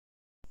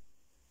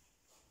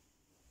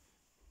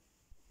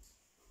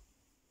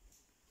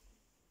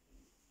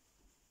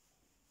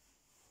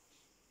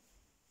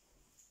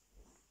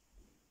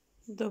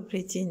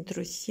Добрый день,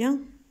 друзья!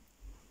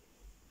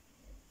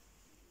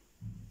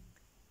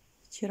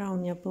 Вчера у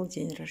меня был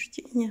день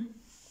рождения,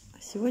 а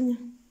сегодня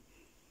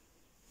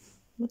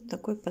вот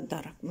такой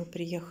подарок. Мы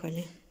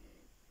приехали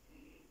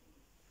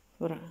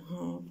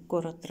в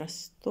город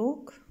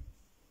Росток.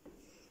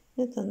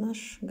 Это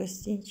наш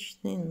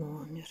гостиничный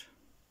номер.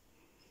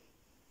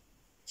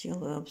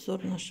 Делаю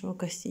обзор нашего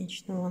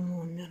гостиничного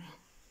номера.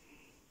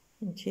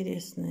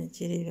 Интересная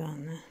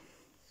деревянная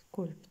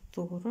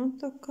скульптура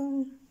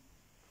такая.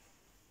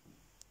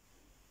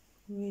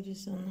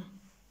 Вырезано.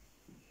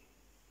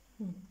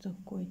 Вот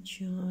такой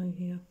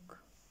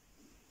человек.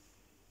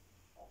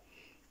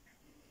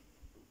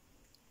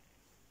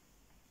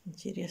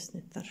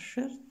 Интересный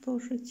торшер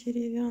тоже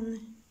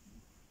деревянный.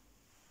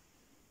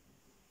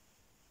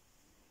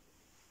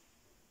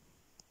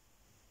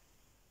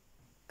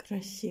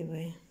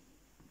 Красивые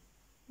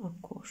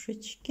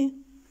окошечки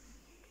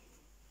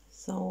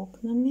за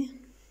окнами.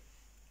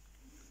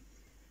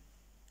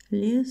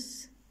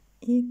 Лес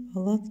и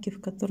палатки, в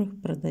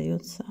которых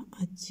продается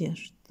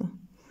одежда.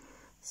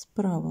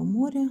 Справа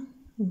море,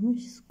 и мы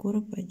скоро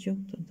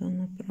пойдем туда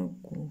на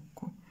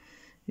прогулку.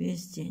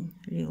 Весь день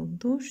лил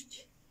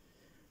дождь,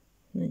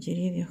 на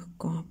деревьях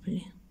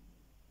капли.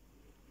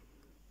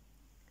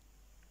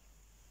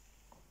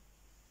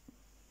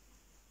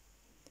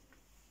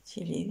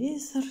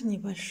 Телевизор,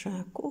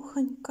 небольшая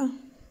кухонька.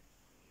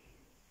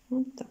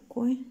 Вот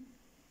такой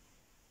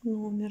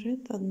номер.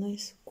 Это одна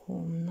из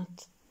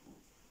комнат.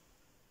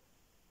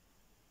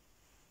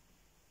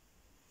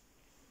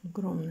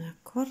 Огромная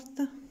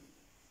карта.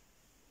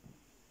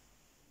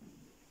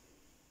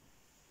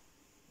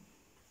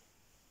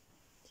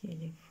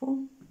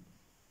 Телефон.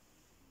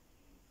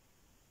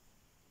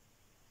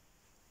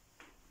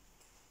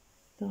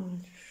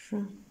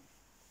 Дальше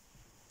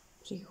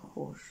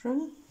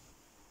прихожая.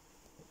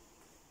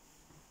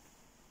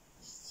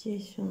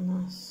 Здесь у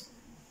нас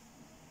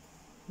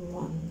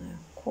ванная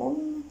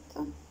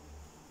комната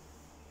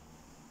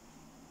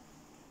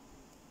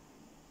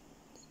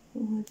с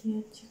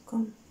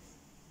туалетиком.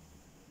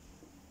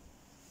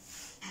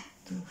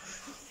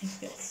 Душ.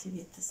 Опять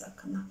вид из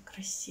окна.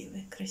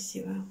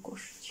 Красивое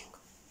окошечко.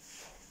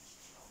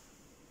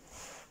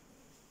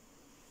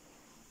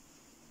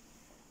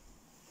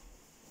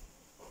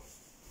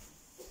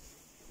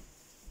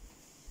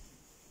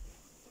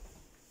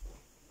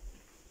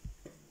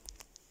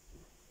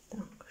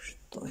 Так,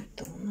 что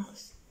это у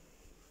нас?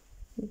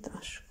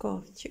 Да,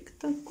 шкафчик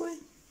такой.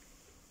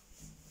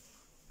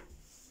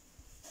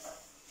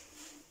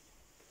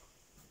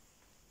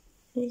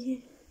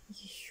 И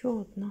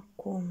еще одна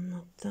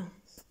комната.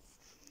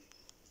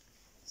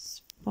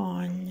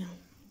 Спальня.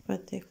 В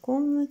этой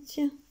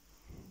комнате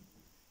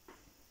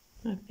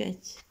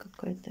опять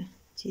какая-то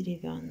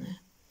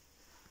деревянная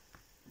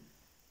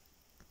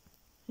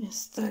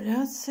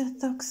инсталляция,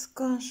 так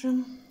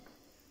скажем.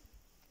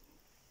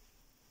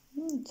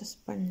 Это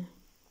спальня.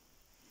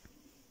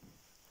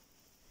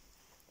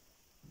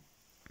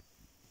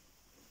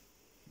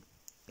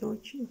 И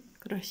очень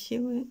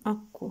красивые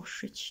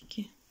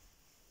окошечки.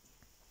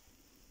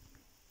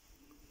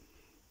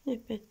 И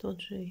опять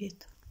тот же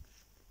вид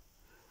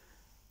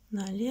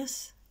на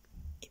лес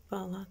и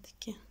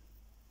палатки.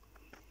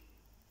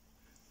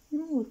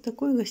 Ну, вот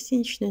такой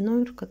гостиничный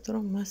номер, в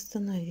котором мы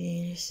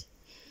остановились.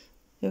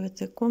 И в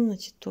этой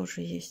комнате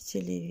тоже есть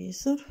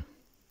телевизор.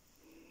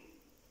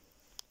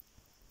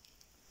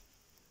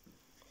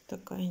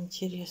 Такая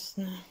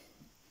интересная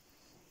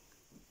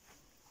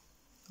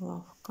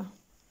лавка.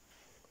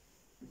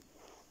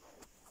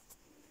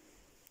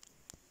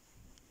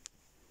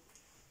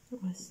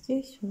 А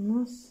здесь у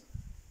нас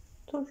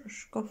тоже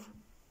шкаф.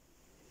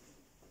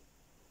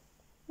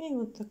 И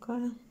вот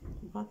такая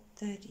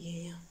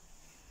батарея,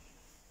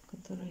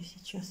 которая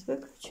сейчас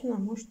выключена,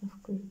 можно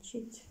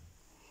включить.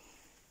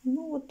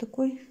 Ну, вот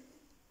такой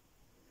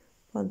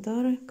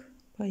подарок,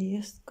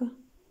 поездка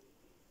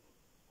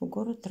в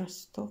город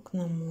Росток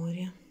на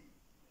море.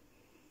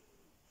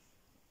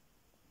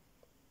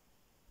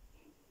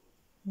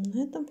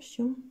 На этом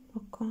все.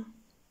 Пока.